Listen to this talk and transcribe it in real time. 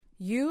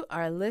You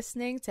are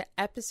listening to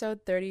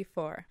episode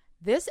 34.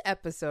 This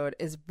episode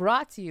is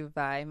brought to you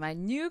by my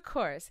new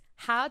course,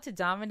 How to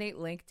Dominate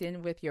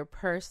LinkedIn with Your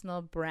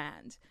Personal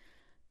Brand.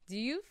 Do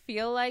you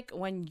feel like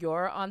when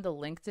you're on the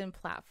LinkedIn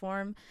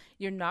platform,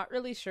 you're not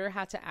really sure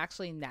how to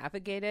actually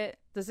navigate it?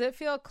 Does it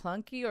feel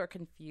clunky or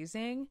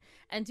confusing?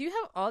 And do you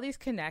have all these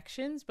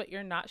connections, but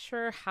you're not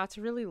sure how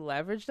to really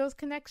leverage those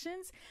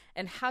connections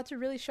and how to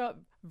really show up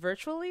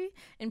virtually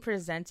in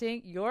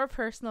presenting your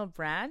personal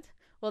brand?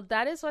 Well,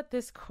 that is what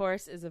this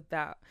course is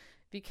about,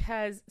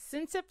 because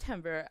since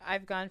September,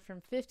 I've gone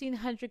from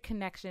 1,500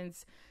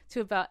 connections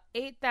to about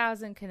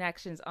 8,000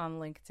 connections on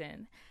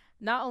LinkedIn.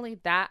 Not only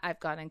that, I've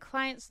gotten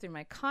clients through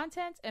my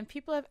content, and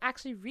people have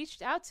actually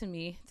reached out to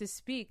me to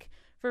speak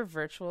for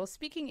virtual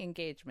speaking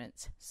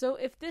engagements. So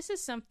if this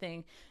is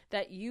something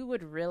that you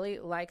would really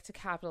like to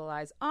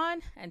capitalize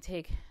on and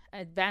take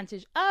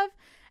advantage of,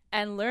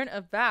 and learn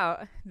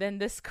about, then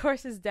this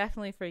course is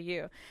definitely for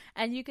you.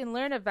 And you can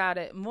learn about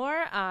it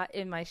more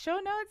in my show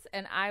notes,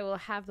 and I will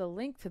have the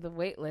link to the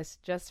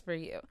waitlist just for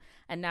you.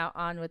 And now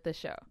on with the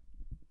show.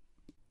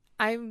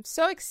 I'm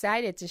so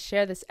excited to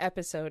share this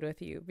episode with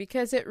you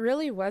because it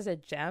really was a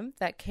gem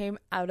that came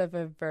out of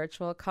a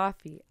virtual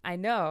coffee. I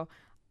know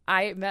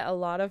I met a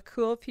lot of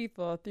cool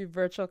people through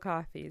virtual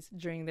coffees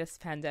during this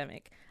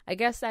pandemic. I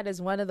guess that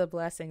is one of the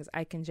blessings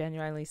I can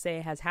genuinely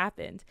say has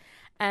happened.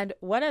 And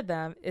one of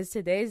them is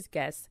today's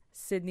guest,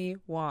 Sydney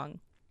Wong.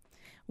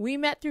 We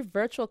met through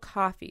virtual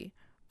coffee,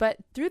 but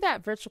through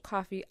that virtual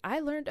coffee, I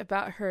learned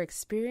about her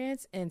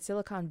experience in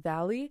Silicon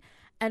Valley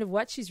and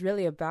what she's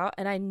really about,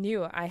 and I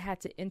knew I had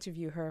to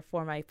interview her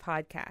for my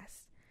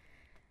podcast.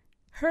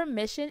 Her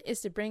mission is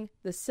to bring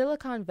the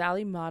Silicon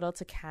Valley model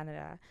to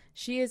Canada.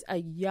 She is a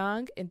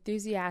young,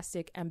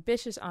 enthusiastic,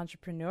 ambitious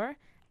entrepreneur,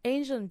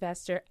 angel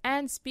investor,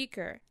 and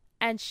speaker.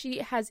 And she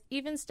has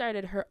even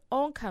started her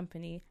own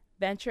company,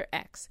 Venture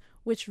X,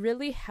 which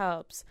really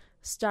helps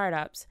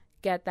startups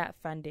get that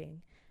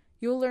funding.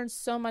 You'll learn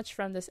so much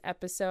from this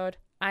episode.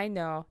 I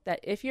know that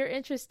if you're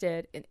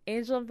interested in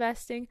angel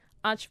investing,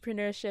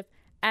 entrepreneurship,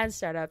 and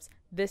startups,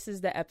 this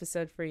is the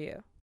episode for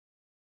you.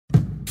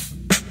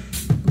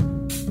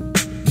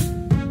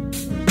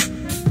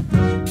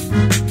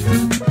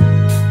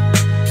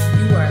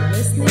 You are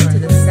listening to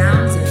the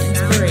sounds of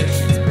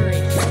inspiration.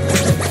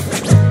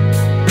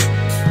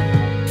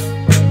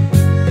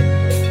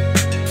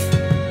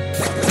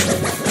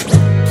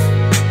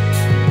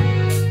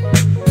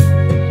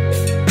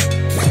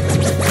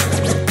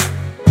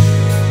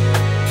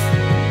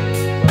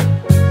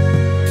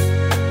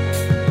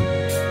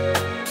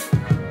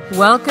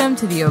 Welcome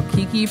to the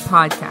Okiki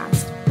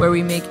Podcast, where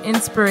we make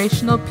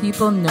inspirational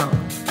people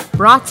known.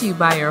 Brought to you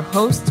by your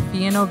host,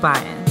 Fian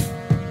O'Brien.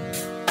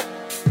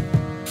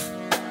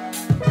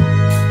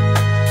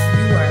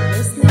 You are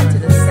listening to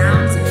the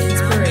sounds of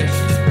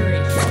inspiration.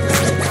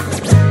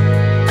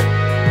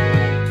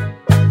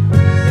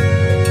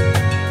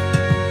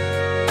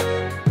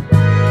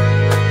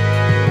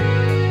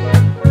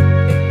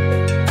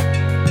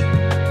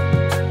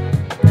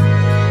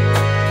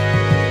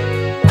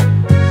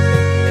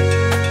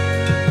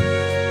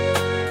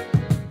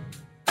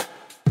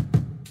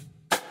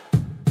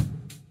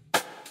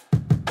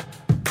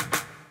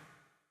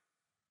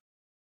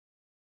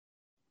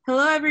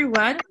 Hello,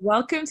 everyone.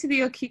 Welcome to the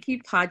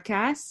Okiki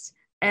Podcast.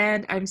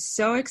 And I'm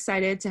so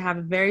excited to have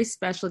a very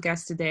special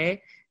guest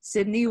today,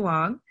 Sydney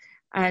Wong.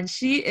 And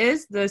she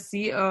is the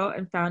CEO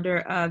and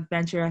founder of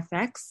Venture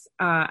FX.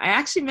 I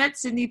actually met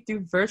Sydney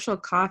through virtual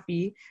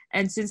coffee.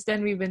 And since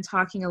then, we've been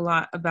talking a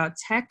lot about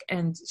tech.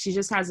 And she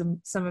just has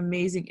some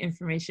amazing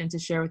information to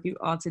share with you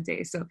all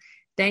today. So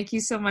thank you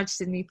so much,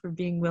 Sydney, for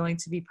being willing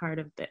to be part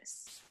of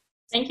this.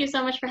 Thank you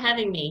so much for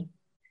having me.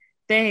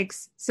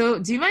 Thanks. So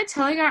do you mind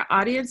telling our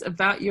audience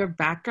about your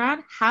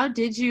background? How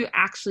did you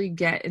actually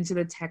get into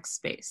the tech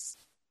space?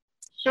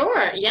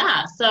 Sure,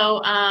 yeah.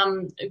 So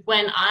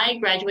when I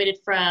graduated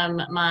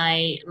from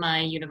my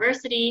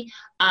university,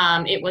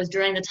 it was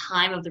during the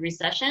time of the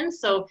recession.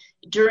 So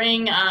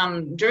during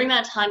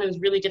that time, it was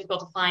really difficult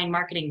to find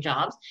marketing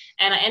jobs.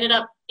 And I ended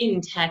up in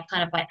tech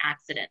kind of by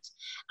accident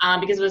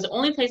because it was the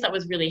only place that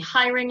was really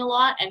hiring a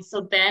lot. And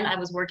so then I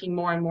was working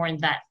more and more in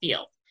that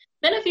field.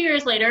 Then a few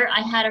years later,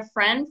 I had a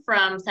friend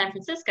from San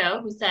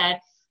Francisco who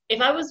said,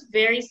 if I was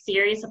very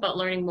serious about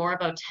learning more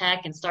about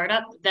tech and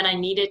startup, then I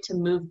needed to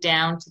move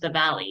down to the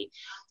Valley.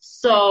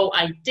 So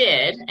I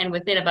did, and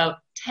within about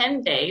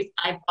 10 days,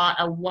 I bought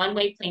a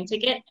one-way plane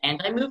ticket and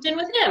I moved in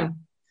with him.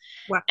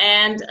 Wow.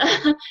 And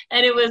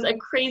it was a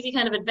crazy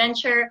kind of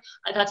adventure.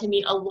 I got to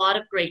meet a lot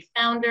of great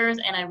founders,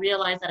 and I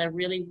realized that I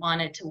really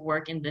wanted to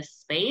work in this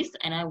space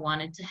and I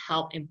wanted to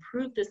help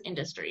improve this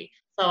industry.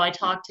 So I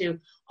talked to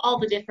all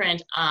the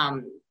different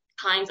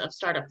kinds of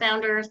startup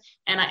founders,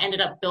 and I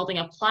ended up building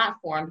a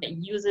platform that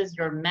uses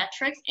your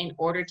metrics in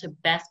order to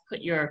best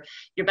put your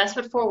best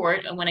foot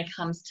forward when it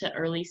comes to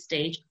early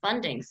stage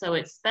funding. So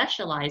it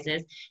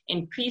specializes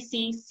in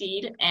pre-seed,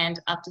 seed, and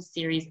up to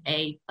Series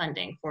A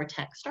funding for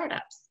tech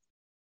startups.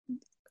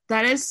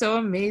 That is so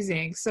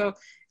amazing. So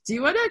do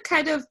you want to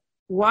kind of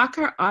walk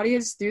our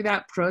audience through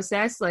that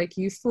process? Like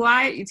you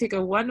take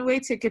a one-way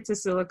ticket to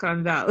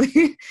Silicon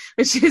Valley,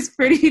 which is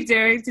pretty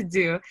daring to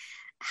do.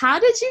 How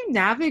did you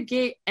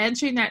navigate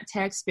entering that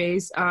tech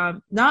space,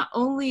 not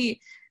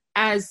only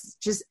as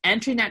just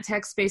entering that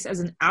tech space as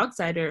an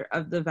outsider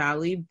of the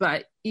Valley,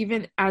 but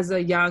even as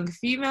a young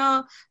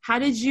female? How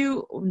did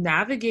you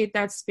navigate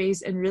that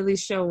space and really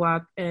show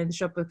up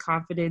with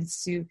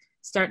confidence to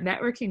start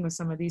networking with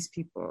some of these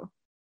people?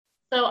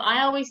 So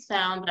I always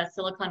found that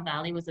Silicon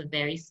Valley was a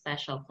very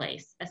special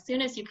place. As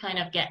soon as you kind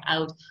of get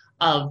out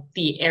of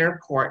the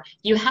airport,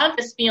 you have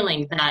this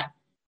feeling that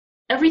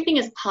everything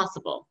is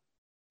possible.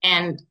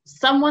 And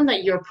someone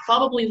that you're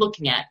probably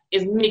looking at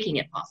is making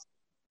it possible.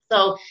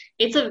 So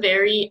it's a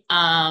very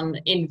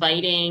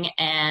inviting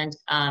and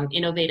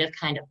innovative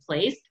kind of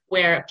place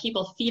where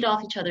people feed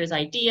off each other's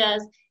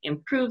ideas,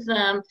 improve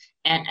them,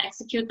 and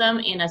execute them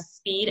in a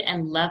speed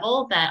and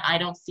level that I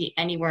don't see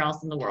anywhere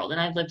else in the world. And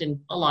I've lived in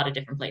a lot of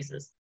different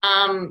places.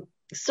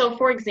 So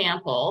for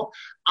example,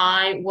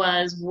 I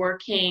was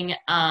working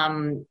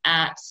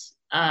as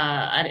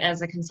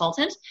a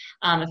consultant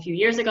a few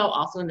years ago,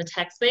 also in the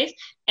tech space.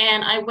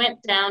 And I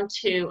went down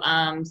to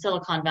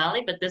Silicon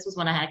Valley, but this was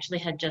when I actually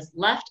had just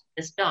left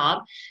this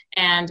job.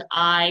 And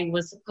I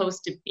was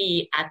supposed to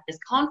be at this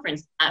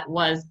conference that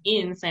was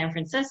in San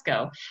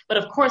Francisco. But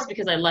of course,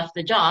 because I left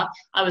the job,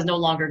 I was no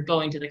longer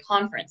going to the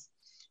conference.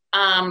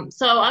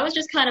 So I was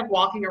just kind of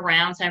walking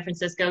around San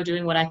Francisco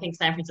doing what I think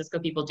San Francisco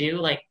people do,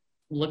 like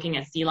looking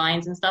at sea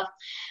lions and stuff.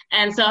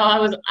 And so I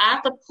was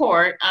at the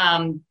port,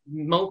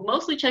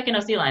 mostly checking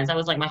out sea lions. That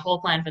was like my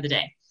whole plan for the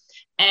day.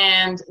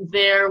 And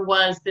there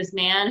was this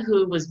man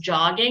who was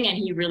jogging, and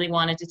he really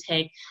wanted to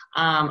take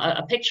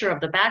a picture of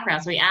the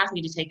background. So he asked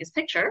me to take his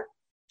picture,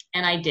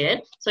 and I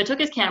did. So I took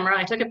his camera,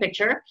 I took a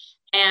picture,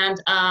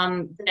 and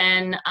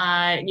then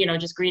I,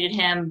 just greeted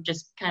him,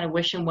 just kind of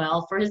wish him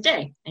well for his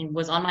day, and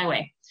was on my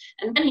way.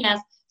 And then he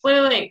asked,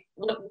 wait,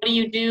 what do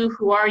you do?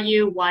 Who are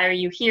you? Why are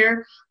you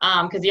here?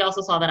 Because he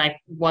also saw that I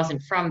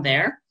wasn't from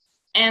there.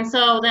 And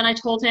so then I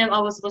told him I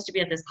was supposed to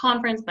be at this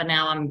conference, but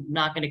now I'm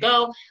not going to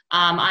go.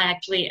 I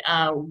actually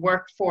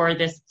work for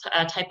this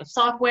type of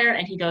software.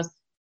 And he goes,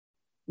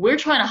 we're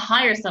trying to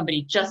hire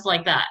somebody just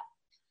like that.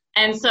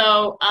 And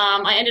so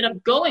I ended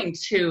up going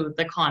to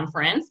the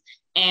conference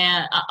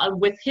and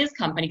with his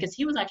company, because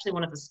he was actually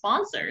one of the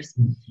sponsors.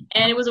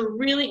 And it was a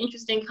really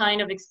interesting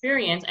kind of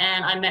experience.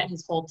 And I met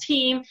his whole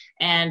team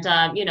and,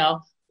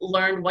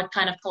 learned what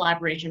kind of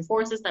collaboration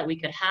forces that we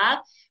could have.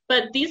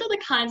 But these are the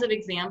kinds of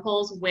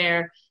examples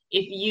where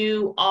if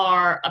you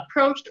are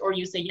approached or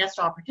you say yes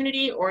to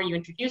opportunity or you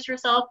introduce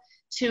yourself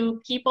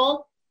to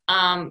people,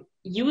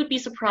 you would be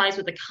surprised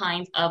with the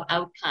kinds of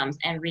outcomes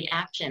and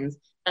reactions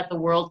that the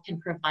world can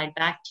provide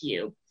back to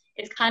you.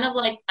 It's kind of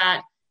like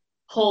that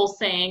whole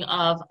saying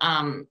of,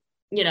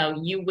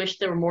 you wish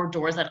there were more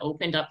doors that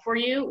opened up for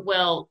you.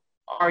 Well,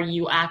 are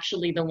you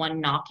actually the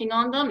one knocking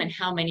on them? And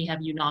how many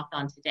have you knocked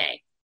on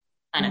today?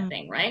 Kind of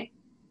thing, right?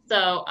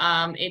 So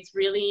it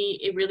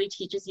really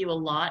teaches you a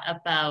lot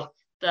about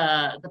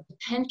the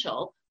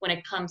potential when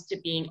it comes to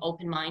being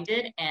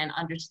open-minded and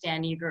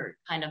understanding your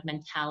kind of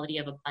mentality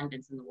of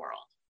abundance in the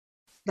world.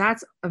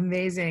 That's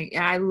amazing.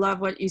 Yeah, I love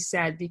what you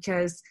said,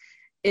 because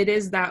it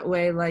is that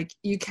way. Like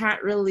you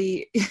can't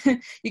really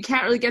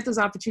get those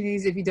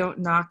opportunities if you don't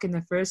knock in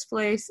the first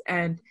place.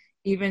 And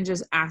even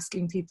just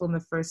asking people in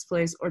the first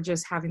place or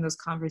just having those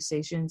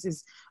conversations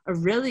is a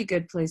really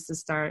good place to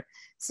start.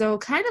 So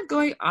kind of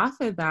going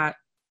off of that,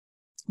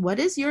 what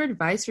is your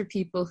advice for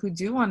people who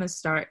do want to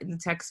start in the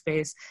tech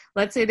space?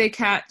 Let's say they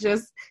can't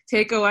just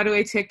take a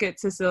one-way ticket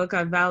to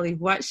Silicon Valley.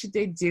 What should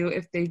they do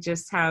if they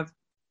just have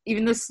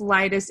even the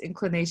slightest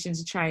inclination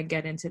to try and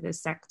get into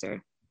this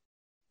sector?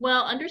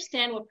 Well,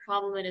 understand what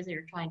problem it is that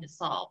you're trying to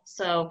solve.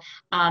 So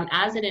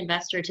as an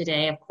investor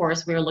today, of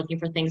course, we're looking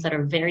for things that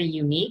are very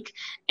unique,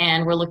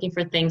 and we're looking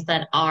for things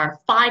that are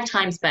 5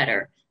 times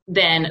better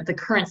than the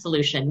current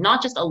solution,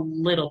 not just a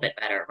little bit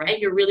better, right?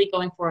 You're really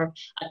going for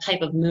a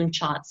type of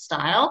moonshot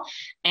style,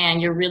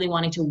 and you're really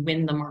wanting to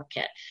win the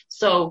market.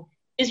 So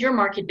is your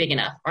market big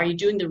enough? Are you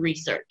doing the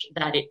research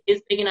that it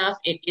is big enough,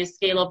 it is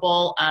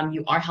scalable,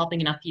 you are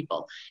helping enough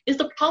people? Is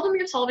the problem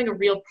you're solving a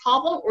real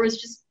problem, or is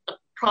it just a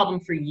problem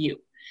for you?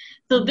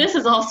 So this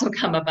has also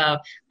come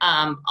about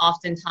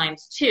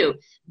oftentimes too,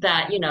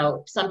 that,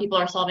 some people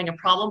are solving a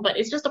problem, but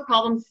it's just a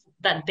problem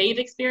that they've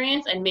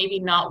experienced and maybe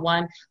not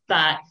one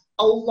that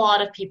a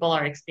lot of people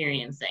are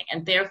experiencing.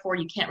 And therefore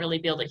you can't really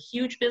build a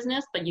huge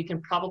business, but you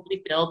can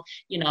probably build,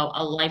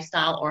 a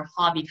lifestyle or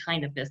hobby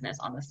kind of business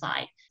on the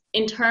side.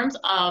 In terms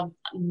of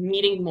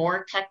meeting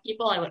more tech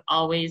people, I would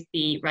always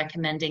be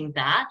recommending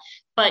that,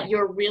 but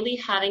you're really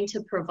having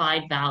to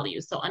provide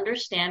value. So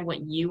understand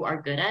what you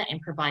are good at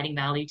and providing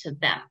value to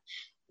them.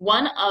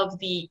 One of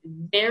the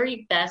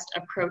very best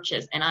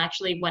approaches, and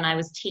actually when I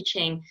was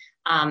teaching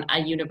a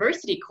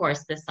university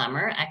course this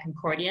summer at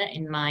Concordia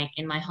in my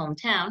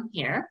hometown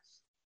here,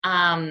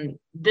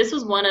 this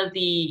was one of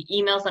the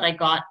emails that I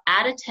got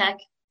at a tech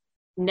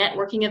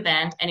networking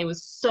event, and it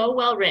was so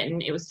well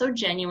written, it was so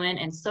genuine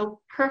and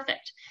so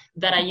perfect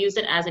that I used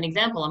it as an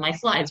example on my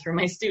slides for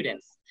my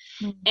students.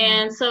 Mhm.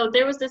 And so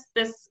there was this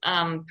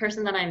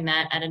person that I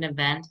met at an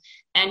event,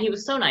 and he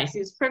was so nice. He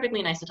was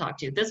perfectly nice to talk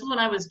to. This was when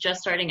I was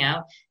just starting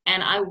out,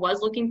 and I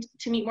was looking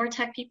to meet more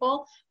tech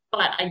people,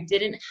 but I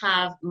didn't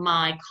have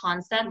my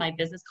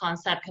business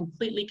concept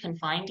completely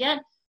confined yet.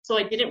 So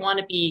I didn't want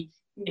to be,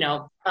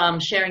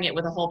 sharing it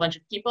with a whole bunch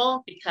of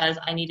people because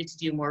I needed to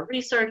do more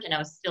research, and I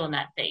was still in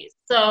that phase.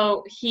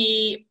 So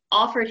he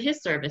offered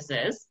his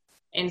services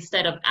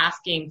instead of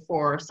asking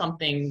for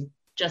something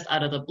just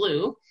out of the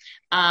blue.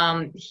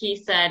 He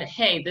said,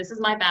 hey, this is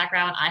my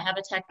background. I have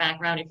a tech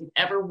background. If you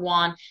ever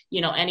want,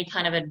 any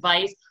kind of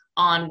advice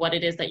on what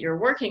it is that you're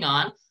working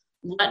on,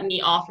 let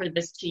me offer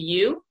this to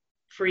you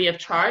free of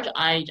charge.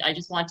 I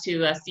just want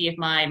to see if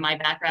my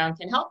background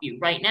can help you.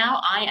 Right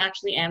now, I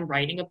actually am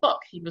writing a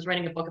book. He was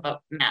writing a book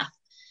about math.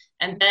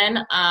 And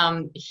then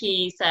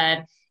he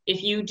said,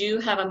 if you do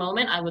have a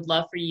moment, I would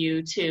love for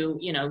you to,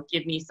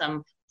 give me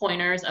some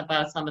pointers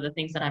about some of the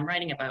things that I'm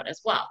writing about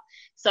as well.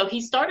 So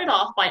he started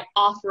off by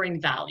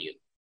offering value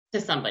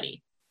to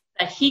somebody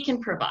that he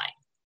can provide,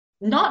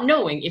 not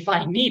knowing if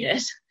I need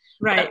it,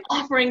 Right. but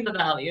offering the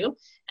value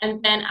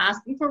and then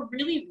asking for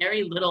really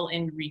very little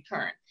in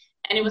return.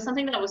 And it was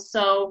something that was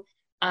so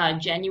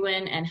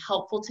genuine and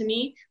helpful to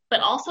me,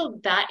 but also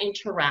that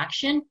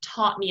interaction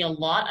taught me a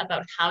lot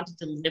about how to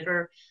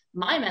deliver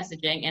my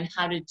messaging and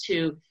how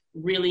to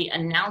really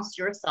announce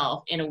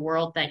yourself in a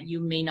world that you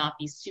may not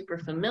be super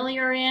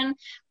familiar in,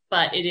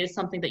 but it is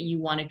something that you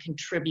want to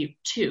contribute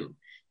to.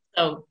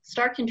 So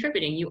start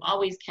contributing. You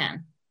always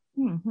can.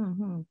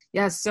 Mm-hmm.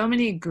 Yeah, so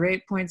many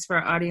great points for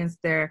our audience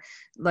there,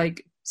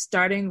 like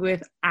starting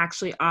with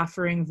actually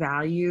offering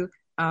value,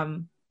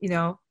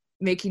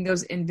 making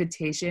those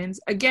invitations.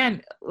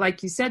 Again,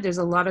 like you said, there's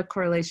a lot of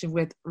correlation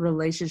with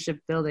relationship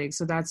building.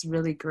 So that's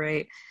really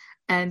great.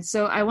 And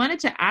so I wanted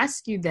to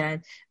ask you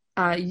then,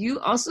 you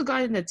also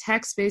got in the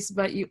tech space,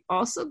 but you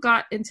also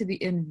got into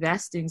the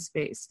investing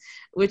space,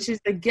 which is,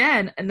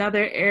 again,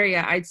 another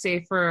area I'd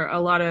say for a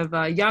lot of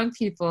young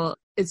people,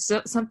 it's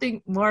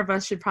something more of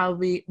us should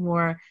probably be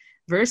more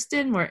versed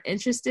in, more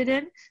interested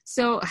in.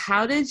 So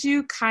how did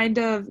you kind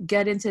of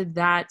get into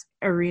that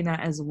arena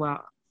as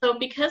well? So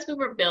because we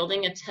were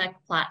building a tech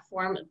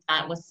platform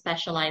that was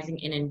specializing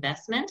in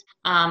investment,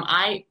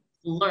 I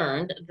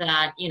learned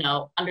that,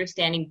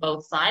 understanding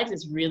both sides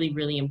is really,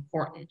 really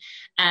important.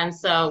 And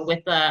so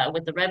with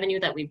the revenue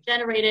that we've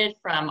generated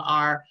from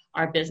our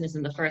business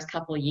in the first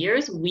couple of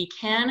years, we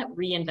can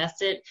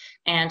reinvest it.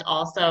 And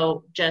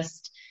also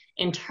just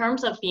in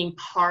terms of being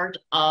part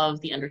of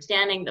the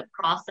understanding, the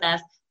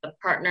process, the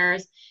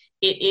partners,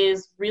 it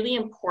is really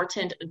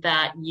important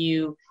that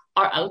you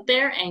are out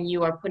there and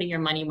you are putting your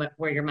money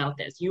where your mouth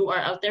is. You are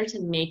out there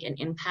to make an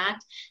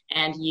impact,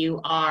 and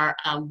you are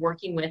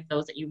working with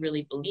those that you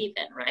really believe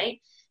in, right?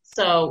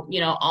 So,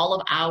 all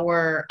of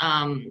our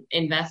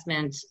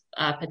investment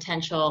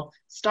potential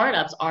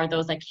startups are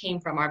those that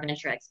came from our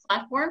VentureX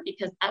platform,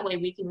 because that way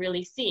we can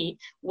really see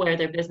where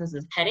their business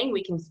is heading.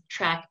 We can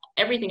track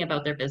everything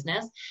about their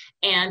business,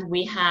 and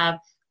we have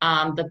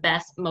the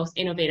best, most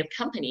innovative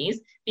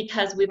companies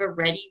because we've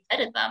already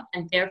vetted them.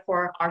 And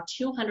therefore, our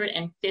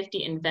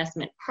 250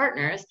 investment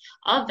partners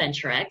of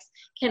VentureX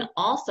can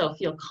also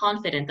feel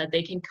confident that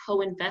they can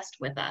co-invest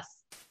with us.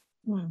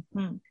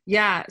 Mm-hmm.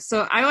 Yeah,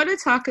 so I want to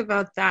talk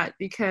about that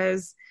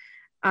because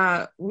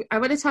I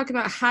want to talk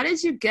about how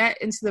did you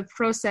get into the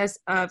process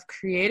of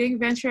creating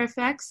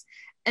VentureFX,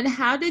 and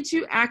how did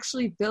you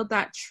actually build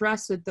that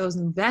trust with those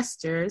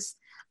investors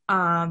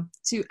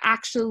to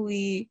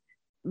actually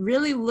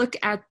really look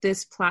at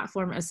this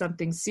platform as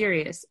something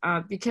serious,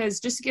 because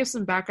just to give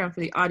some background for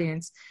the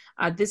audience,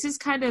 this is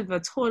kind of a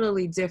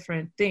totally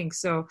different thing.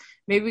 So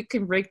maybe we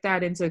can break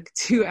that into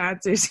two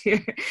answers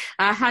here.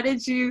 How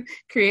did you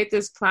create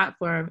this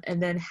platform?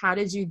 And then how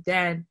did you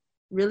then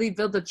really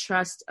build the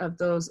trust of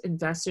those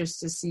investors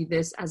to see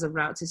this as a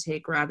route to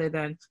take rather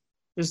than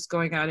just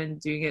going out and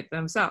doing it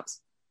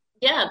themselves?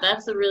 Yeah,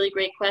 that's a really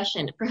great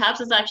question.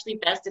 Perhaps it's actually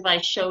best if I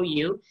show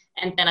you,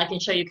 and then I can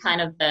show you kind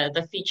of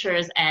the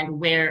features and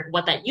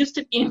what that used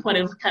to be and what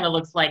it kind of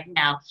looks like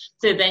now.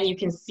 So then you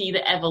can see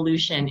the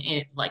evolution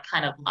in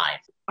kind of live.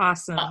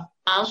 Awesome.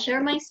 I'll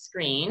share my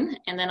screen,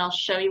 and then I'll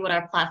show you what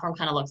our platform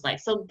kind of looks like.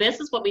 So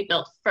this is what we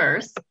built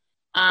first.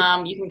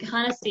 You can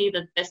kind of see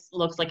that this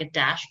looks like a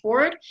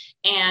dashboard,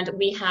 and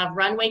we have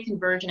runway,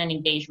 conversion, and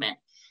engagement.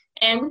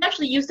 And we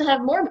actually used to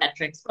have more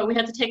metrics, but we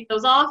had to take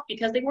those off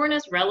because they weren't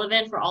as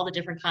relevant for all the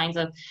different kinds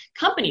of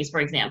companies, for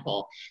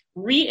example.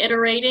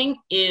 Reiterating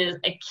is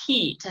a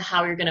key to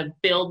how you're going to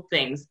build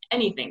things,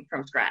 anything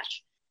from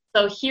scratch.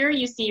 So here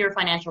you see your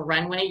financial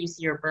runway, you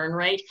see your burn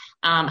rate.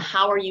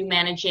 How are you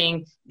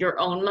managing your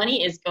own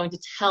money is going to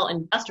tell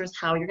investors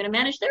how you're going to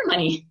manage their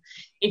money.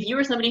 If you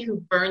are somebody who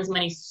burns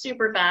money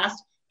super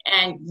fast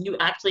and you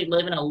actually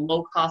live in a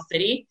low-cost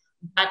city,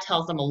 that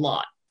tells them a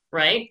lot,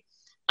 right?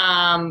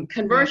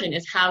 Conversion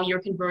is how you're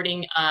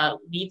converting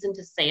leads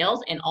into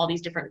sales in all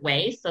these different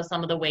ways. So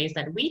some of the ways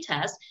that we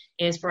test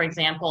is, for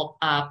example,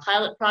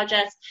 pilot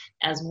projects,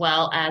 as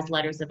well as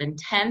letters of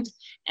intent,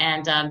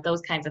 and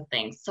those kinds of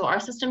things. So our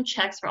system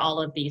checks for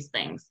all of these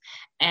things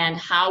and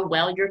how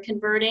well you're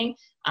converting,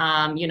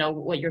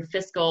 what your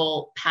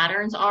fiscal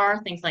patterns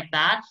are, things like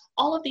that.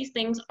 All of these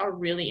things are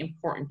really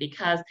important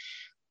because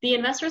the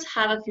investors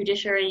have a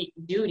fiduciary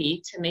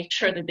duty to make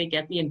sure that they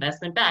get the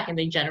investment back and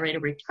they generate a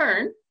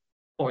return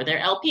for their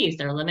LPs,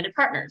 their limited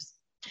partners.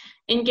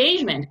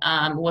 Engagement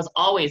was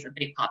always a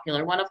big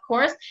popular one, of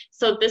course.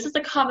 So this is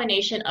a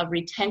combination of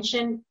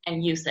retention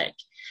and usage.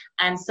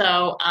 And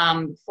so,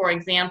 for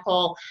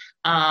example,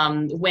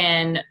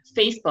 when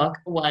Facebook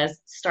was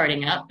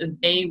starting up,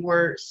 they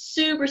were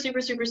super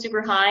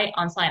high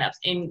on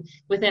signups.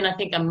 Within, I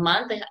think, a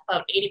month, they had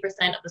about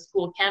 80% of the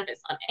school campus,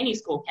 on any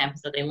school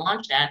campus that they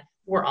launched at,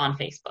 were on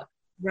Facebook.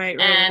 Right.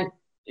 And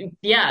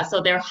yeah,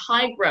 so their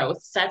high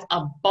growth sets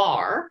a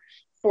bar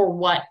for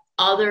what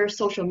other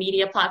social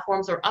media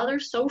platforms or other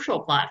social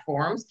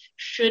platforms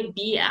should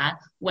be at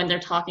when they're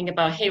talking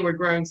about, hey, we're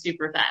growing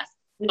super fast.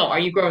 No, are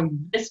you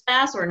growing this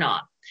fast or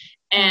not?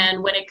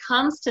 And when it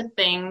comes to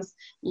things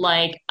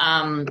like,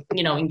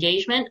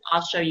 engagement,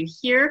 I'll show you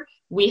here,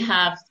 we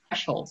have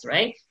thresholds,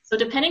 right? So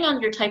depending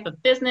on your type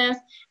of business,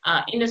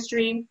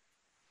 industry,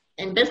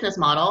 and business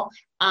model,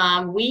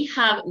 we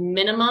have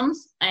minimums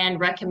and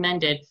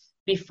recommended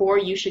before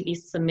you should be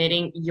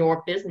submitting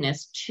your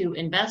business to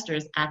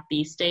investors at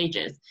these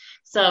stages.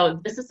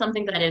 So this is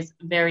something that is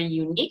very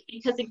unique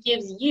because it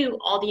gives you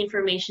all the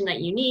information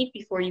that you need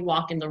before you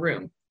walk in the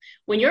room.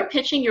 When you're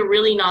pitching, you're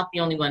really not the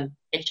only one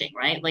pitching,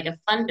 right? Like a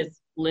fund is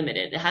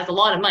limited. It has a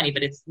lot of money,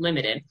 but it's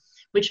limited,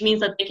 which means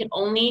that they can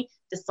only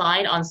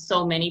decide on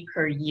so many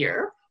per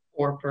year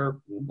or per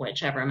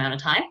whichever amount of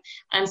time.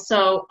 And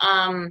so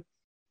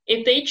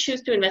if they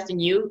choose to invest in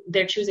you,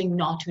 they're choosing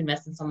not to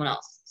invest in someone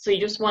else. So you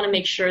just want to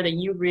make sure that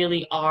you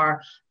really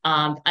are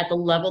at the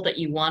level that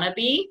you want to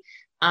be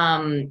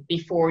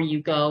before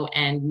you go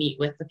and meet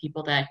with the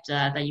people that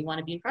you want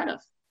to be in front of.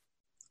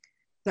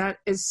 That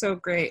is so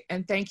great.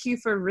 And thank you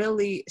for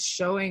really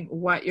showing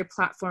what your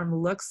platform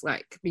looks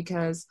like,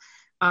 because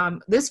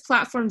this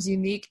platform is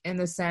unique in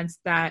the sense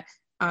that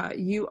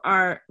you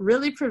are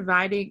really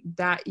providing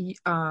that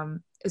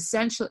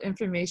essential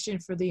information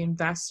for the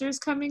investors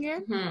coming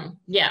in. Mm-hmm.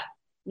 Yeah,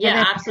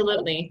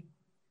 absolutely.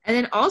 And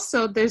then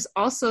also, there's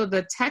also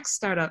the tech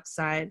startup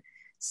side.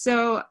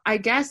 So I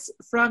guess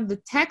from the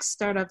tech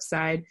startup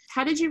side,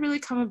 how did you really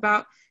come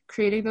about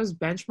creating those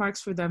benchmarks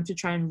for them to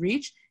try and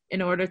reach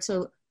in order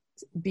to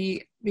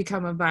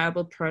become a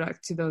viable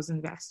product to those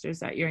investors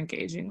that you're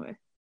engaging with?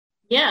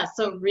 Yeah,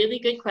 so really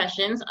good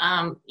questions.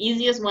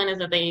 Easiest one is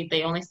that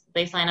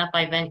they sign up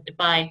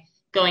by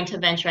going to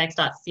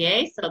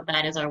venturex.ca. So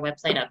that is our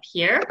website up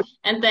here.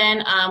 And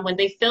then when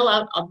they fill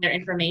out their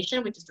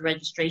information, which is the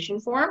registration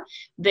form,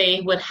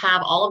 they would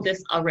have all of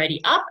this already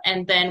up.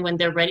 And then when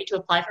they're ready to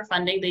apply for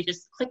funding, they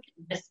just click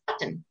this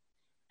button.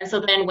 And so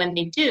then when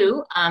they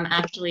do,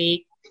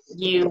 actually,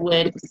 you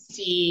would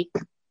see,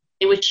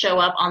 it would show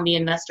up on the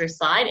investor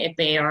side if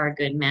they are a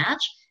good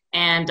match.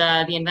 And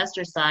the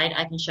investor side,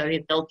 I can show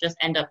you, they'll just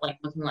end up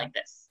looking like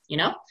this,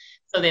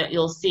 So that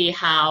you'll see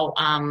how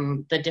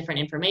the different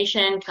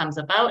information comes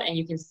about, and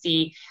you can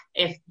see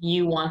if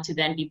you want to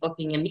then be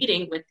booking a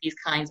meeting with these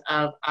kinds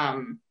of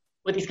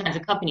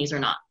companies or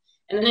not.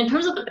 And then in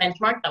terms of the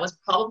benchmark, that was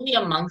probably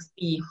amongst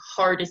the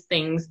hardest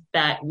things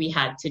that we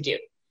had to do.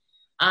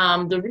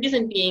 The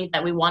reason being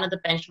that we wanted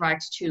the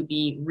benchmarks to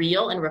be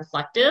real and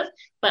reflective,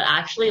 but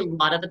actually a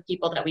lot of the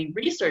people that we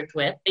researched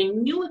with, they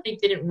knew what they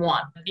didn't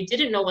want, but they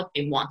didn't know what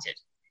they wanted.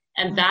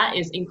 And that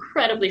is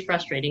incredibly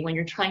frustrating when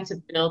you're trying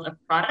to build a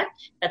product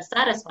that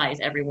satisfies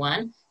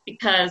everyone,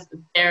 because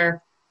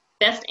their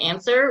best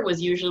answer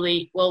was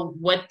usually, well,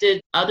 what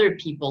did other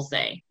people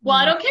say? Well,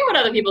 I don't care what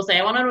other people say.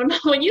 I want to know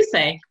what you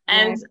say.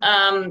 And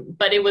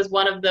but it was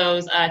one of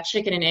those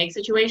chicken and egg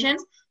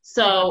situations.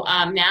 So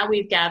now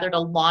we've gathered a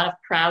lot of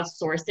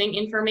crowdsourcing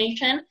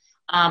information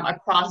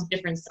across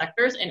different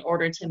sectors in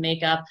order to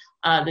make up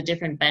the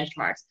different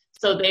benchmarks.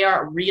 So they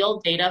are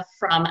real data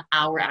from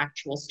our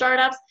actual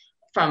startups,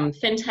 from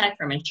fintech,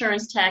 from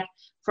insurance tech,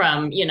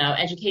 from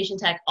education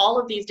tech, all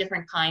of these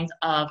different kinds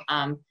of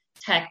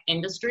tech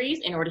industries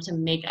in order to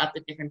make up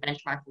the different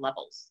benchmark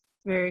levels.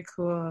 Very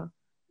cool.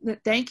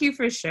 Thank you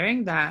for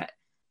sharing that.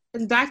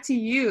 And back to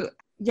you.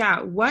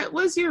 Yeah, what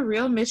was your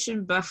real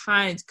mission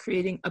behind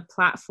creating a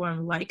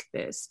platform like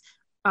this?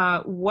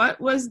 What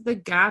was the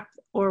gap,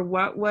 or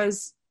what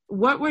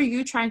were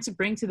you trying to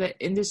bring to the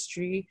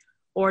industry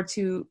or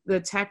to the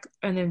tech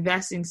and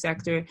investing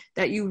sector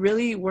that you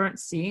really weren't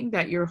seeing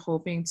that you're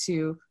hoping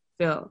to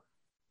fill?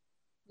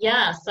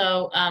 Yeah,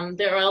 so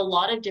there are a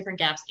lot of different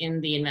gaps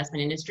in the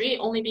investment industry,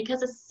 only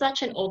because it's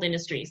such an old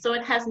industry. So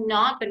it has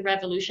not been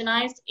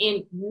revolutionized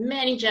in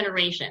many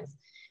generations,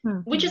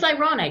 which is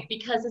ironic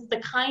because it's the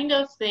kind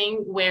of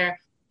thing where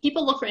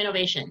people look for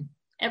innovation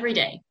every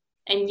day,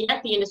 and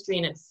yet the industry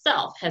in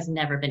itself has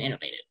never been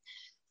innovated.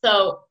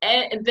 So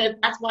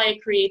that's why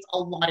it creates a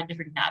lot of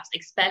different gaps,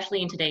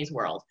 especially in today's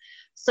world.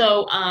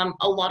 So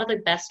a lot of the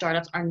best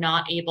startups are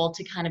not able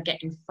to kind of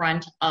get in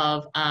front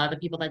of the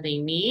people that they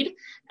need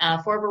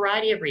for a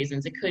variety of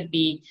reasons. It could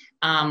be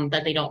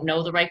that they don't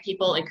know the right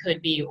people. It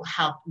could be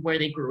where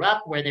they grew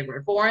up, where they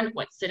were born,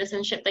 what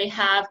citizenship they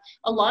have,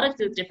 a lot of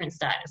the different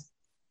status.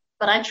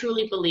 But I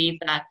truly believe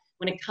that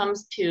when it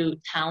comes to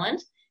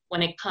talent,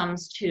 when it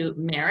comes to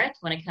merit,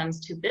 when it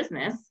comes to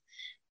business,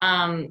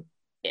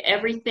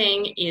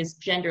 everything is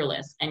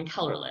genderless and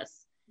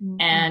colorless. Mm-hmm.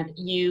 And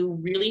you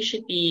really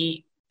should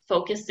be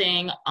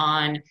focusing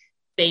on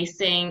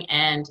basing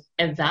and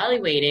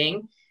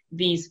evaluating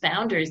these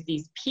founders,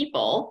 these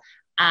people,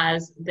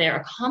 as their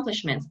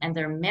accomplishments and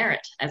their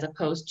merit, as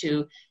opposed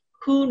to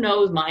who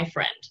knows my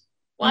friend.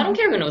 Well, I don't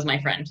care who knows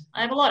my friend.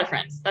 I have a lot of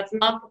friends. That's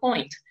not the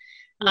point.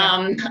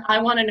 Yeah.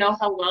 I want to know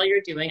how well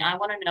you're doing. I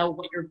want to know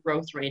what your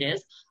growth rate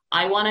is.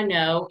 I want to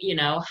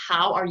know,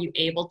 how are you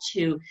able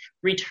to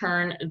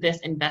return this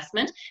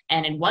investment,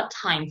 and in what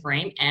time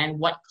frame, and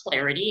what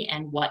clarity,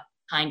 and what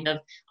kind of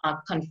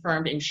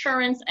confirmed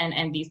insurance,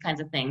 and these kinds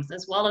of things,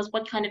 as well as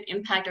what kind of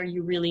impact are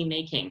you really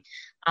making?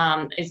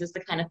 Is this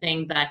the kind of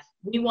thing that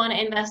we want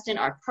to invest in,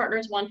 our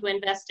partners want to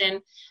invest in?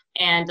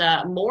 And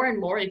more and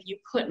more, if you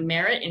put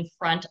merit in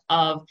front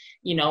of,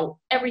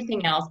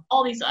 everything else,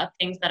 all these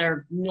things that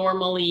are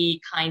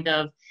normally kind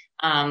of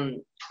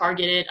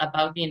targeted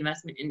about the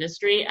investment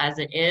industry as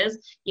it is,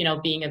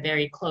 being a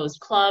very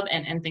closed club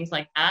and things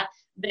like that,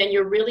 then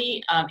you're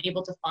really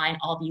able to find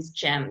all these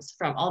gems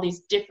from all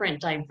these different,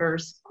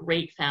 diverse,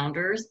 great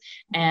founders,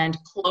 and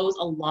close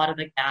a lot of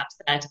the gaps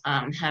that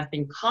have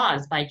been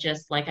caused by,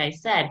 just like I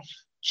said,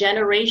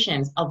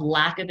 generations of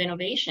lack of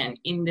innovation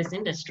in this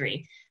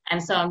industry.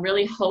 And so I'm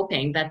really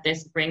hoping that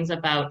this brings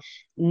about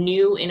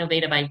new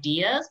innovative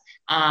ideas,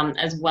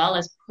 as well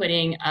as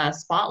putting a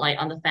spotlight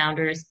on the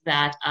founders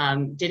that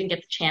didn't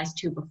get the chance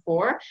to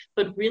before,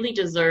 but really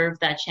deserve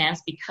that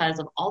chance because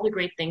of all the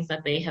great things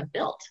that they have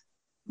built.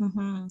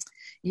 Mm-hmm.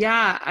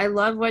 Yeah, I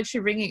love what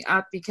you're bringing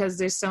up, because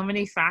there's so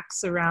many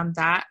facts around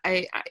that.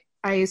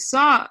 I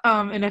saw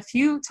in a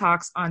few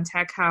talks on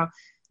tech how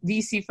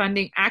VC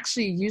funding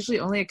actually usually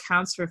only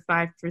accounts for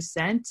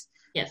 5%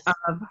 yes.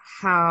 of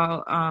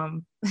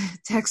how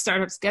tech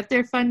startups get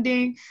their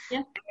funding.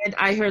 Yeah. And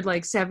I heard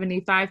like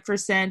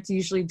 75%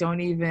 usually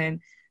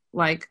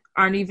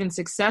aren't even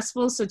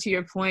successful. So to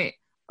your point,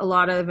 a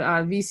lot of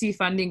VC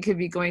funding could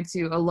be going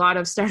to a lot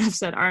of startups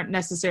that aren't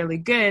necessarily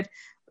good,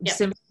 yep.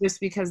 simply just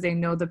because they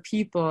know the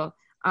people.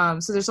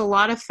 So there's a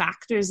lot of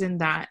factors in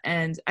that.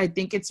 And I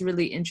think it's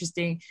really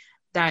interesting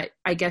that,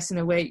 I guess in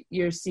a way,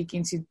 you're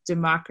seeking to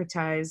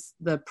democratize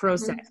the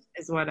process,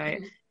 mm-hmm. is what I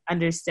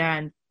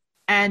understand.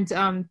 And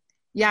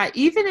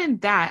even in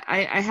that,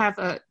 I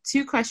have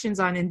 2 questions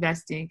on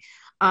investing.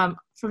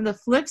 From the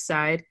flip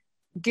side,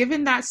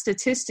 given that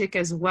statistic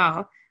as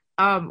well,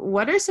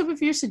 what are some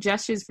of your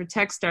suggestions for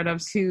tech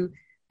startups who,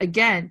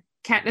 again,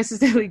 can't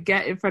necessarily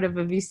get in front of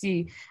a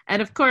VC?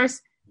 And of course,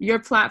 your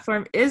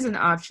platform is an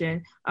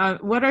option.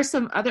 What are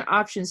some other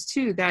options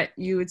too that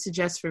you would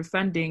suggest for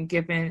funding,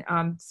 given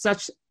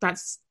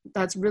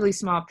that's really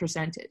small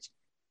percentage?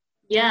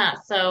 Yeah,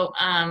 so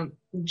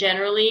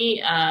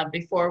generally,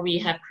 before we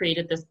have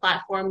created this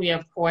platform, we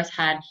of course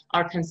had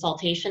our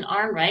consultation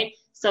arm, right?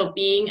 So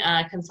being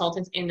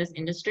consultants in this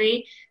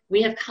industry,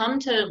 we have come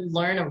to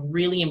learn a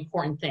really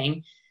important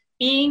thing,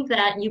 being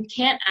that you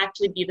can't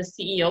actually be the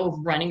CEO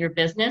of running your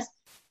business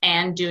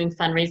and doing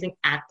fundraising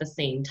at the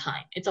same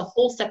time. It's a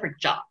whole separate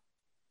job.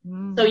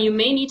 Mm. So you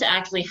may need to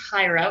actually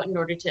hire out in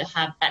order to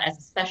have that as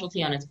a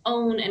specialty on its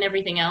own and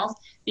everything else,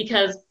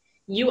 because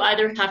you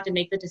either have to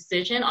make the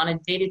decision on a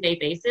day-to-day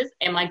basis,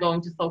 am I going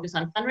to focus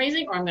on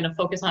fundraising, or I'm going to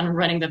focus on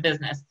running the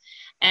business?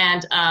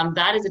 And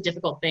that is a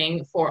difficult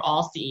thing for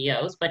all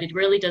CEOs, but it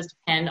really does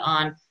depend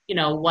on,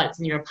 what's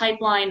in your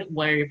pipeline,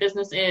 where your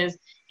business is,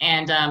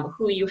 and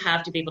who you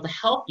have to be able to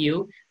help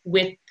you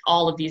with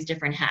all of these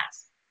different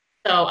hats.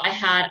 So I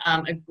had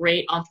a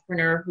great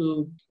entrepreneur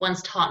who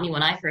once taught me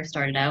when I first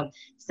started out,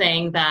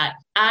 saying that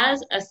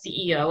as a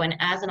CEO and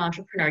as an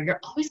entrepreneur, you're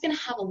always going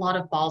to have a lot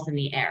of balls in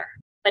the air,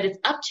 but it's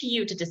up to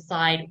you to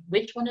decide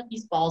which one of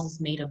these balls is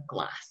made of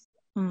glass.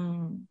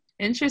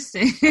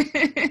 Interesting.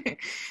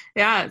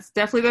 Yeah, it's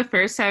definitely the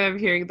first time I'm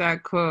hearing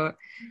that quote.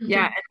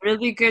 Yeah, and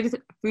really good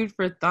food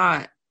for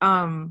thought.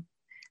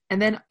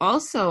 And then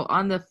also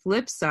on the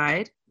flip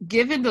side,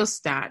 given those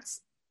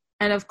stats,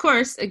 and of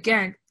course,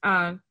 again,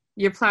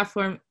 your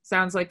platform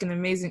sounds like an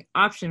amazing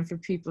option for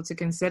people to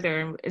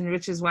consider, and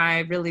which is why I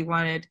really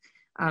wanted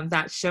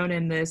that shown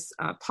in this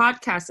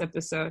podcast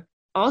episode.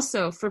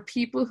 Also, for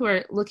people who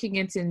are looking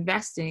into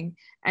investing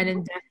and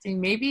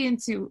investing maybe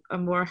into a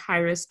more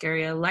high-risk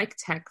area like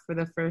tech for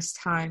the first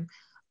time,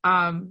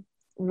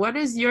 what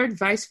is your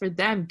advice for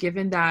them,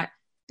 given that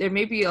there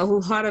may be a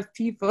lot of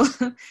people,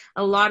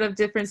 a lot of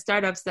different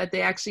startups that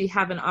they actually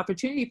have an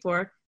opportunity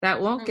for that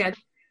won't get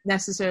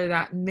necessarily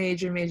that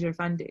major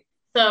funding?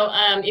 So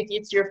if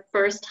it's your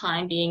first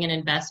time being an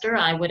investor,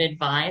 I would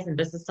advise, and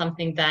this is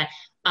something that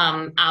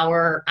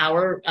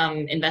our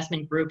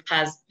investment group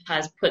has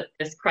has put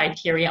this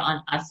criteria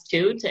on us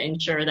too, to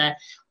ensure that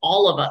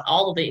all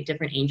of the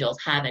different angels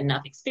have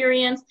enough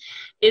experience,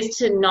 is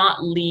to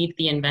not lead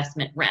the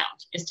investment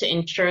round, is to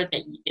ensure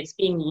that it's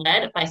being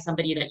led by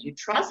somebody that you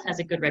trust, has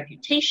a good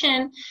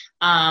reputation,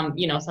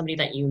 somebody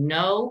that you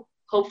know,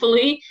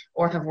 hopefully,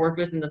 or have worked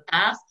with in the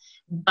past.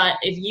 But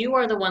if you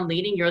are the one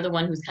leading, you're the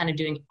one who's kind of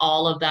doing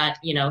all of that,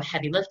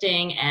 heavy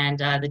lifting and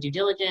the due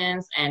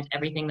diligence and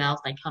everything else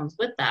that comes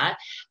with that.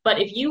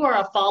 But if you are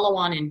a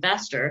follow-on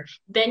investor,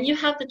 then you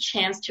have the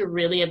chance to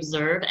really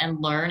observe and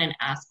learn and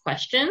ask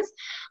questions.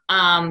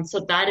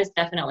 So that is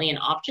definitely an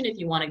option if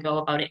you want to go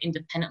about it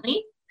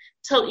independently.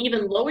 To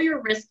even lower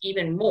your risk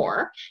even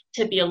more,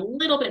 to be a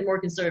little bit more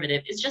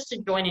conservative, is just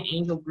to join an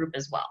angel group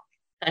as well.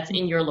 That's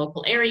in your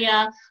local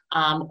area,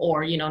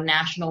 or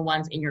national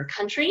ones in your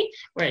country,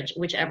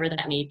 whichever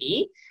that may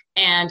be.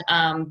 And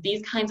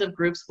these kinds of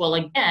groups will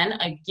again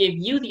give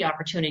you the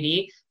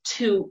opportunity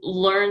to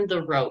learn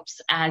the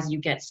ropes as you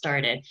get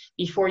started,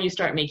 before you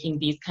start making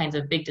these kinds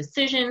of big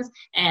decisions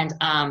and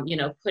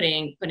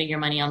putting your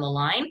money on the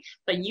line.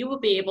 But you will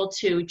be able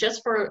to,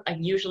 just for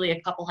usually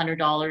a couple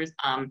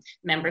 $100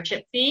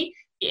 membership fee,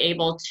 be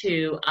able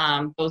to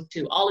go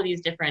to all of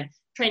these different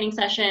training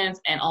sessions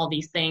and all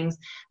these things,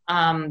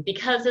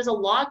 because there's a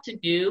lot to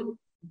do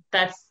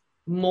that's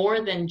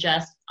more than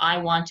just, I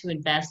want to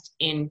invest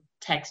in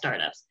tech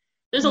startups.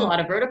 There's a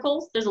lot of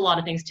verticals. There's a lot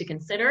of things to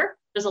consider.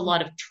 There's a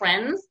lot of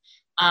trends.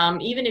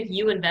 Even if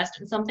you invest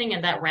in something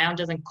and that round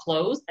doesn't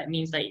close, that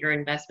means that your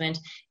investment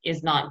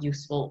is not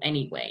useful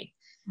anyway.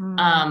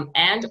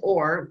 And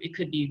or it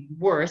could be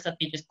worse, that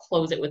they just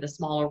close it with a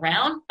smaller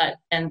round, but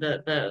then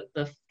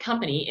the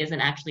company isn't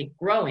actually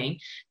growing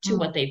to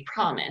what they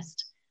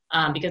promised,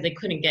 because they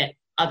couldn't get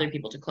other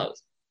people to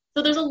close.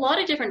 So there's a lot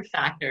of different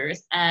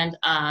factors, and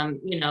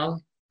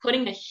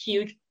putting a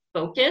huge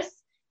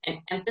focus and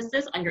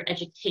emphasis on your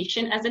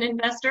education as an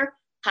investor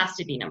has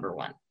to be number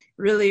one.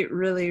 Really,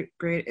 really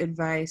great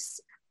advice.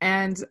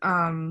 And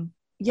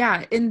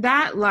in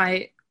that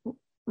light,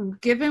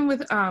 given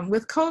with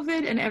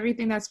COVID and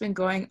everything that's been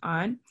going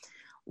on,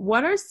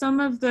 what are some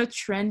of the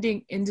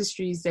trending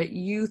industries that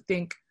you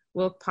think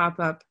will pop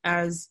up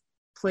as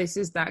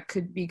places that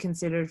could be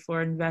considered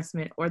for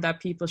investment, or that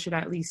people should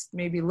at least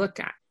maybe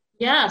look at?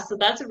 Yeah, so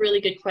that's a really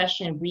good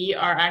question. We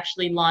are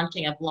actually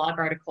launching a blog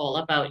article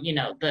about,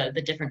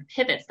 the different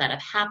pivots that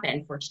have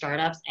happened for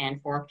startups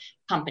and for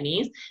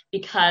companies,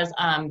 because,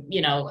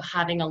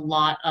 having a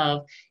lot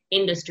of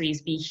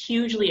industries be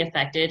hugely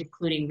affected,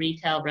 including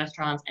retail,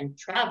 restaurants, and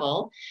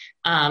travel,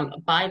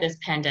 by this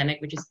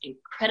pandemic, which is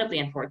incredibly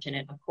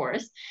unfortunate, of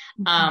course.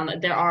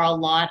 There are a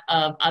lot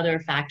of other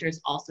factors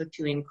also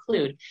to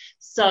include.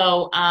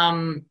 So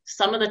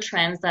some of the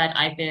trends that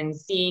I've been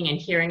seeing and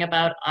hearing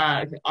about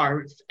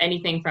are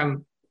anything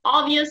from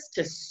obvious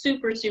to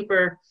super,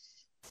 super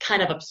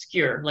kind of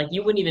obscure, like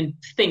you wouldn't even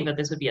think that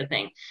this would be a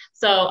thing.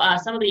 So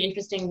some of the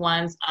interesting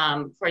ones,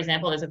 for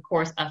example, is of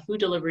course food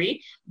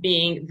delivery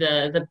being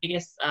the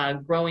biggest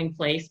growing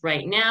place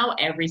right now.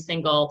 Every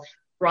single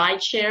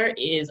rideshare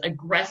is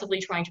aggressively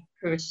trying to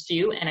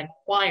pursue and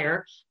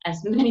acquire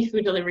as many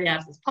food delivery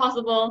apps as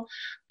possible.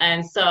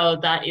 And so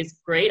that is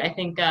great. I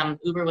think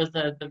Uber was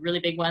the really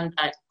big one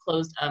that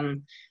closed,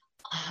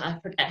 I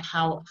forget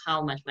how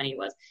much money it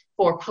was,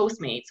 for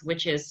Postmates,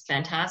 which is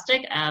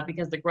fantastic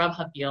because the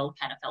Grubhub deal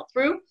kind of fell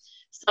through.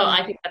 So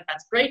I think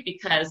that's great,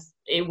 because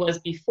it was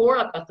before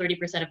about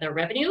 30% of their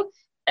revenue,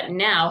 but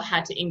now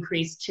had to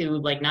increase to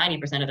like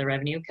 90% of the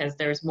revenue, because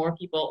there's more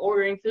people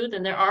ordering food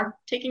than there are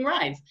taking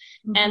rides.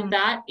 And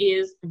that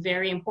is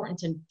very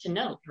important to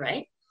note,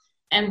 right?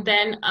 And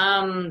then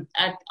on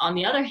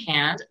the other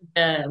hand,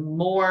 the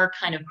more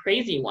kind of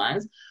crazy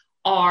ones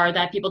are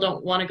that people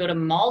don't want to go to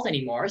malls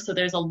anymore. So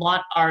there's a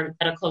lot that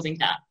are closing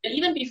down. But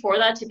even before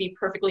that, to be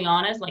perfectly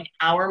honest, like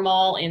our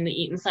mall in the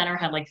Eaton Center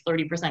had like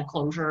 30%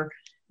 closure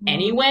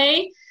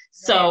anyway.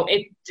 So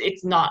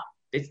it's not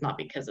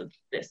because of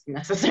this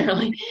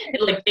necessarily.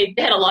 They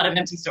had a lot of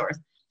empty stores.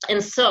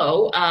 And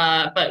so,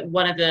 but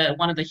one of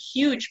the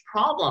huge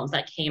problems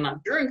that came up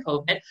during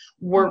COVID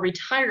were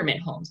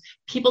retirement homes.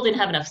 People didn't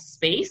have enough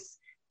space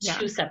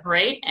to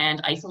separate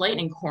and isolate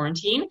and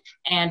quarantine,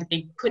 and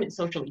they couldn't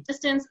socially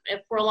distance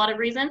for a lot of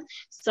reasons.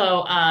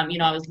 So,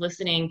 I was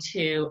listening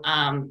to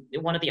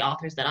one of the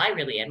authors that I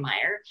really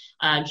admire,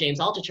 James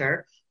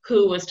Altucher,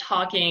 who was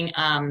talking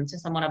to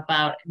someone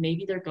about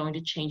maybe they're going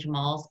to change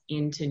malls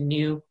into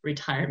new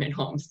retirement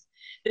homes.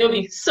 There will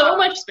be so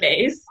much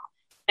space,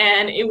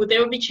 and they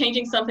would be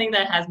changing something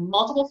that has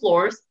multiple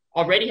floors,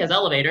 already has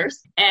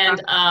elevators,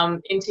 and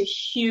into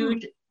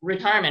huge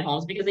retirement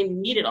homes, because they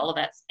needed all of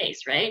that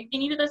space, right? They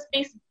needed that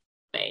space.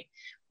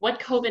 What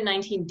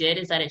COVID-19 did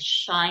is that it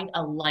shined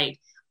a light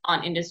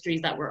on industries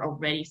that were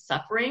already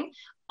suffering,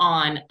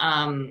 on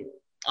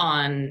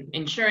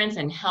insurance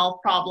and health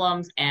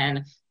problems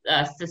and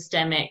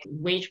systemic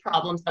wage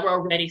problems that were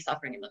already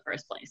suffering in the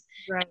first place.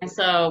 Right. And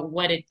so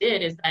what it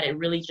did is that it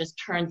really just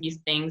turned these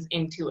things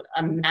into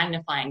a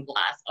magnifying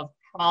glass of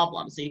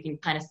problems, so you can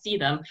kind of see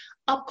them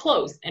up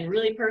close and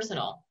really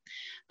personal.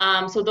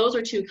 So those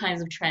are two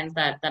kinds of trends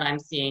that I'm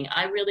seeing.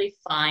 I really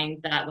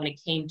find that when it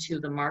came to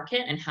the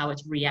market and how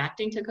it's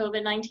reacting to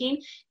COVID-19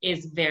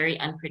 is very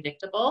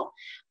unpredictable.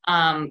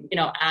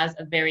 As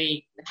a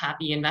very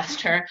happy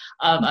investor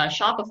of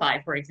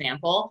Shopify, for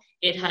example,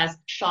 it has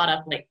shot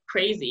up like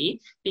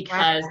crazy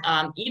because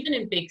even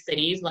in big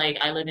cities, like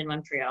I live in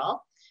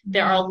Montreal,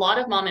 there are a lot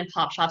of mom and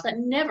pop shops that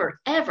never,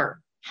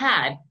 ever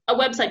had a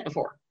website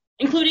before,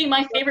 including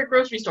my favorite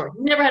grocery store,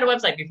 never had a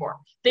website before.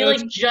 They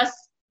like just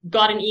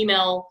got an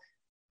email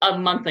a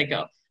month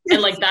ago,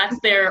 and like that's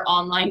their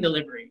online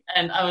delivery.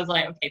 And I was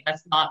like, okay,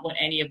 that's not what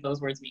any of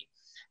those words mean.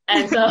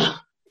 And so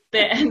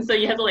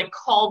you have to like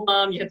call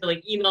them, you have to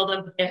like email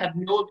them, but they have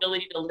no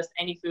ability to list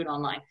any food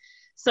online.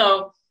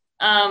 So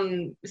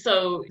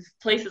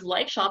places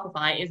like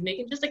Shopify is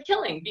making just a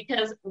killing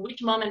because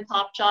which mom and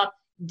pop shop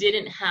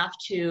didn't have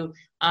to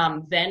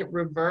then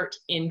revert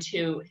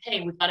into,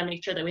 hey, we've got to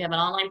make sure that we have an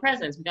online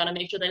presence. We've got to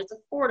make sure that it's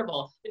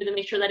affordable. We need to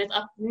make sure that it's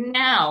up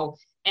now.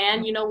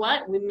 And you know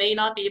what? We may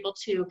not be able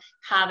to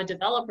have a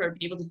developer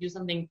be able to do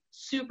something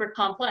super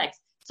complex.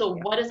 So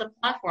what is a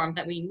platform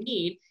that we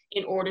need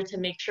in order to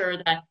make sure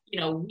that,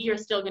 we are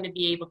still going to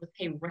be able to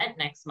pay rent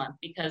next month?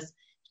 Because just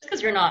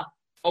because you're not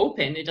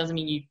open, it doesn't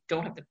mean you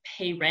don't have to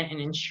pay rent and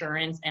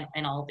insurance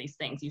and all of these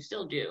things. You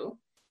still do,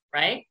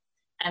 right?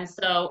 And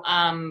so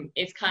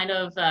it's kind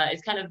of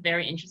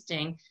very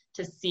interesting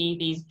to see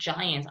these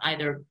giants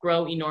either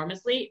grow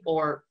enormously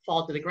or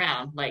fall to the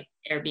ground, like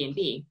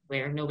Airbnb,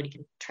 where nobody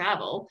can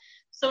travel.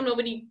 So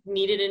nobody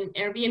needed an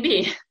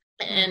Airbnb.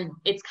 And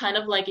it's kind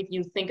of like if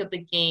you think of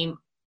the game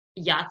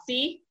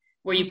Yahtzee,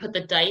 where you put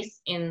the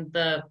dice in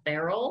the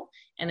barrel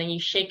and then you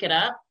shake it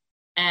up.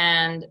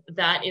 And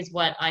that is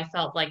what I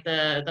felt like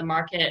the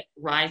market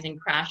rise and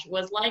crash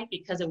was like,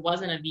 because it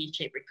wasn't a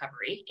V-shaped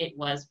recovery. It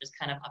was just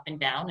kind of up and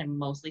down and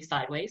mostly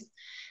sideways.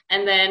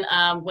 And then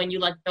when you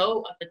let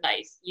go of the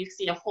dice, you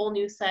see a whole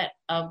new set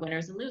of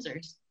winners and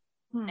losers.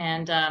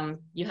 And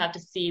you have to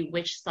see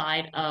which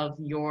side of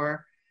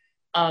your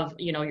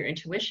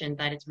intuition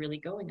that it's really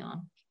going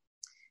on.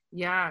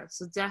 Yeah,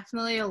 so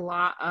definitely a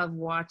lot of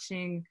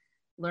watching,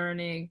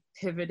 learning,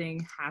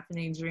 pivoting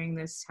happening during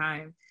this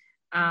time.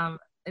 And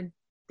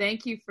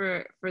thank you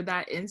for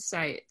that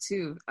insight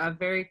too.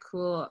 Very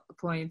cool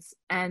points.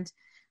 And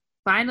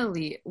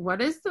finally,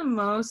 what is the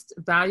most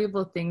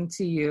valuable thing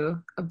to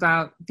you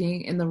about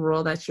being in the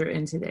role that you're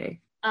in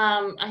today?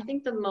 I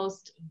think the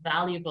most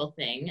valuable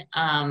thing,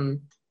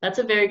 that's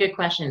a very good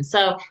question.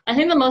 So I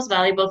think the most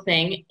valuable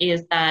thing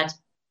is that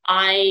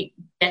I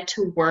get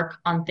to work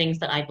on things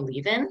that I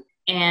believe in,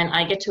 and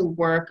I get to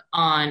work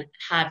on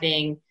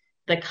having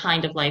the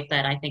kind of life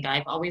that I think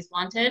I've always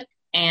wanted.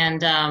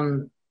 And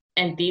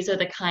these are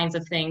the kinds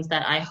of things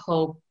that I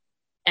hope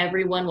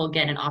everyone will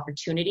get an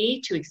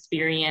opportunity to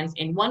experience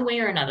in one way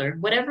or another,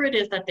 whatever it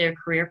is that their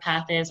career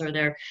path is or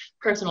their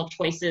personal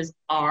choices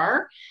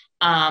are,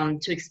 to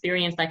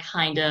experience that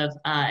kind of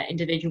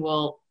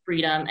individual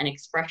freedom and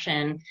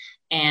expression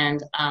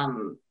and,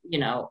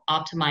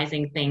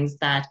 optimizing things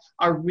that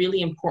are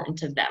really important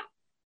to them.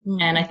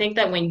 Mm-hmm. And I think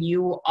that when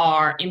you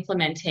are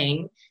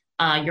implementing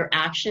your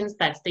actions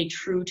that stay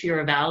true to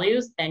your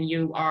values, then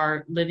you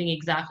are living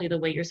exactly the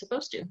way you're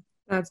supposed to.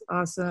 That's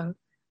awesome.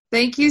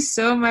 Thank you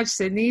so much,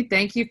 Sydney.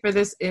 Thank you for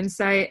this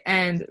insight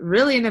and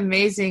really an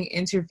amazing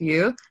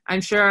interview.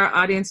 I'm sure our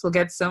audience will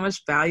get so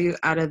much value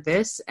out of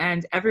this.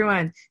 And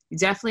everyone, you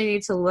definitely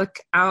need to look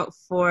out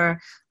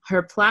for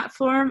her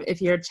platform.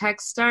 If you're a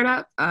tech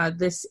startup,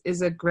 this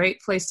is a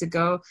great place to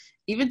go,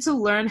 even to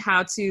learn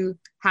how to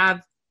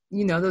have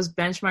those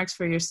benchmarks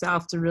for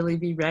yourself to really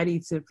be ready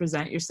to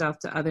present yourself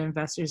to other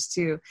investors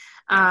too.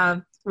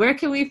 Where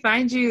can we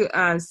find you,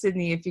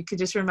 Sydney, if you could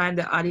just remind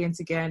the audience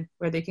again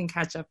where they can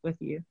catch up with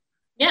you?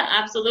 Yeah,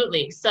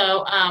 absolutely.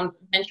 So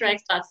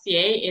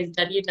venturex.ca is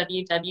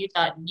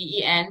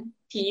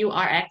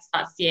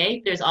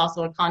www.venturx.ca. There's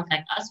also a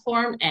contact us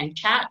form and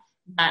chat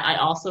that I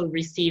also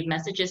receive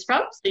messages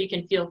from. So you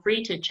can feel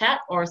free to chat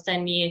or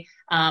send me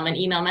an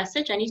email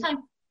message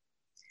anytime.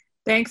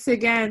 Thanks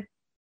again.